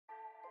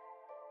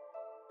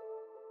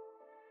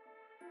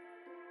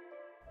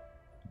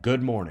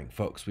Good morning,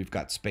 folks. We've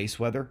got space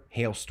weather,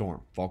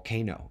 hailstorm,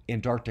 volcano,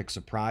 Antarctic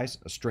surprise,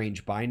 a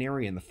strange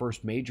binary, and the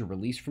first major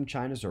release from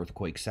China's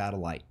earthquake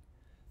satellite.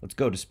 Let's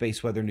go to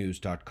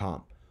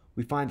spaceweathernews.com.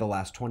 We find the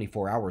last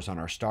 24 hours on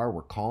our star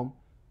were calm,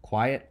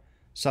 quiet,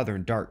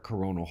 southern dark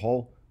coronal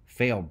hole,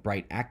 failed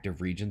bright active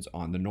regions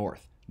on the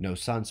north, no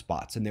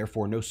sunspots, and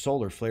therefore no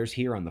solar flares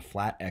here on the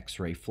flat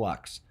X-ray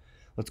flux.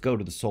 Let's go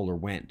to the solar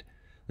wind.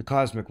 The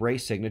cosmic ray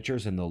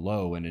signatures in the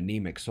low and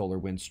anemic solar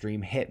wind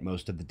stream hit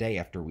most of the day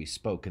after we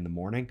spoke in the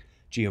morning.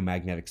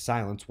 Geomagnetic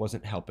silence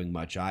wasn't helping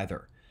much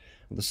either.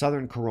 The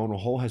southern coronal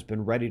hole has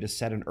been ready to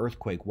set an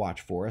earthquake watch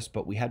for us,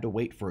 but we had to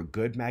wait for a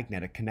good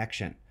magnetic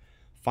connection.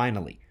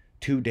 Finally,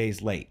 2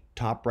 days late,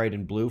 top right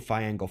in blue,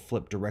 phi angle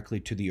flipped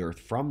directly to the Earth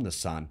from the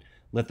Sun.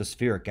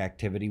 Lithospheric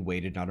activity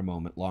waited not a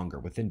moment longer,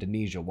 with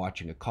Indonesia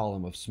watching a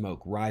column of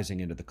smoke rising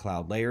into the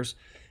cloud layers,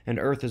 and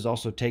Earth has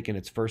also taken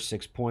its first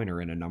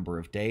six-pointer in a number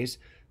of days,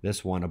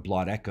 this one a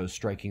blot echo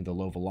striking the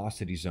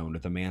low-velocity zone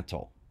of the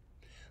mantle.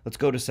 Let's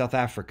go to South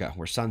Africa,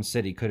 where Sun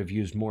City could have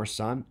used more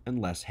sun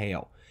and less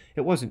hail.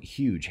 It wasn't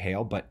huge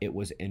hail, but it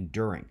was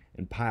enduring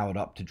and piled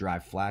up to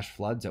drive flash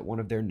floods at one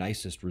of their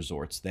nicest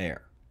resorts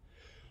there.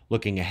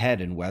 Looking ahead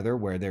in weather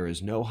where there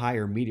is no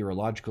higher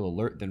meteorological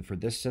alert than for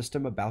this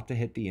system about to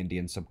hit the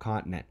Indian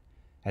subcontinent,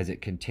 as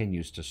it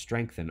continues to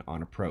strengthen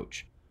on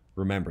approach.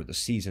 Remember, the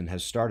season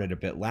has started a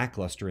bit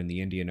lackluster in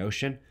the Indian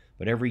Ocean,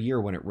 but every year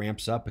when it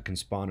ramps up, it can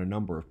spawn a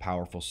number of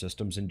powerful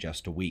systems in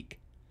just a week.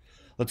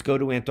 Let's go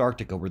to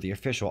Antarctica, where the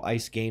official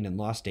ice gain and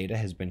loss data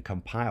has been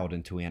compiled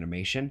into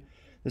animation.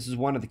 This is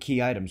one of the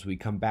key items we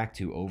come back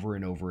to over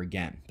and over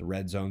again. The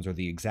red zones are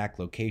the exact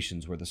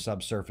locations where the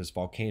subsurface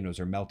volcanoes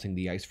are melting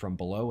the ice from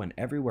below, and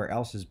everywhere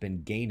else has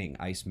been gaining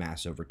ice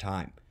mass over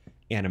time.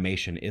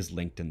 Animation is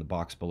linked in the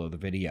box below the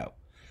video.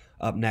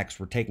 Up next,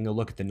 we're taking a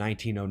look at the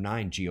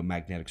 1909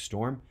 geomagnetic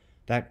storm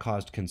that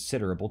caused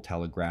considerable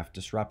telegraph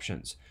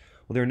disruptions.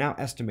 Well, they're now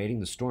estimating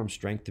the storm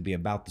strength to be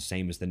about the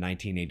same as the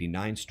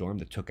 1989 storm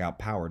that took out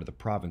power to the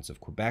province of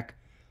Quebec,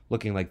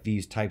 looking like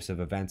these types of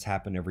events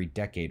happen every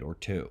decade or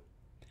two.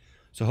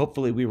 So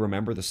hopefully we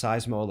remember the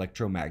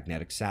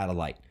seismo-electromagnetic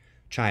satellite.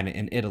 China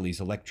and Italy's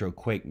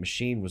electroquake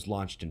machine was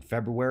launched in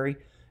February,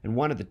 and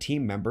one of the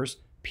team members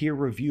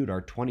peer-reviewed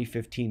our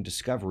 2015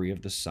 discovery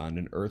of the Sun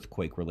and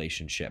earthquake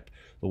relationship,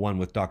 the one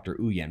with Dr.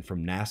 Uyen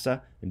from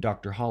NASA and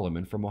Dr.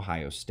 Holloman from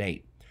Ohio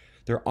State.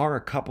 There are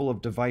a couple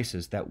of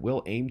devices that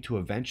will aim to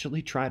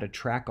eventually try to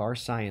track our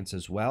science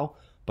as well,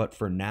 but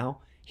for now,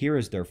 here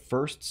is their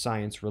first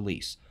science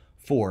release.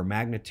 4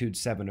 magnitude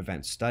 7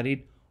 events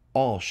studied,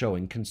 all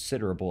showing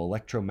considerable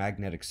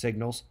electromagnetic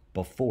signals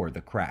before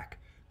the crack.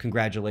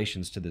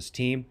 Congratulations to this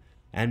team,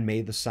 and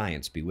may the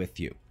science be with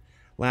you.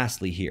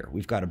 Lastly here,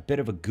 we've got a bit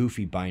of a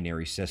goofy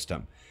binary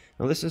system.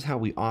 Now this is how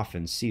we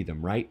often see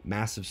them, right?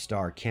 Massive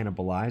star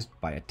cannibalized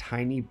by a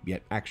tiny,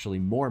 yet actually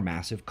more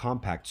massive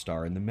compact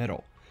star in the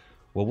middle.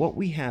 Well, what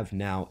we have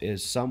now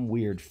is some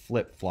weird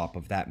flip-flop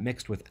of that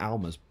mixed with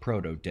ALMA's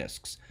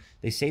proto-disks.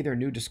 They say their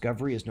new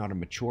discovery is not a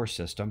mature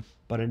system,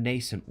 but a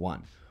nascent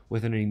one,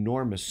 with an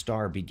enormous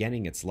star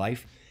beginning its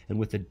life, and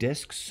with a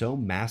disk so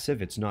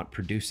massive it's not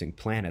producing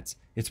planets,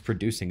 it's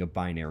producing a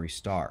binary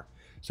star.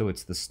 So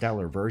it's the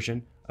stellar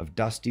version of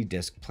dusty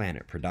disk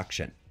planet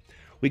production.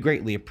 We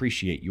greatly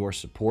appreciate your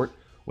support,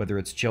 whether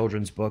it's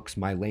children's books,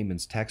 my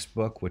layman's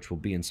textbook, which will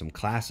be in some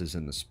classes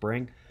in the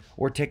spring,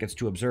 or tickets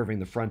to Observing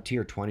the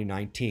Frontier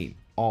 2019,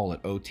 all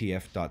at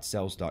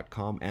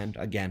otf.cells.com, and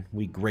again,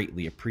 we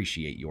greatly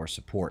appreciate your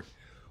support.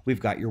 We've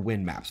got your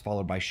wind maps,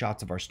 followed by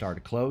shots of our star to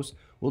close.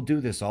 We'll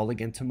do this all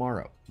again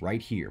tomorrow,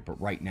 right here, but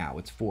right now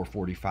it's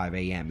 4:45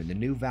 a.m. in the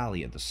new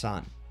Valley of the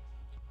Sun.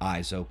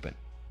 Eyes open,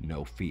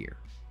 no fear.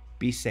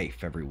 Be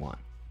safe, everyone.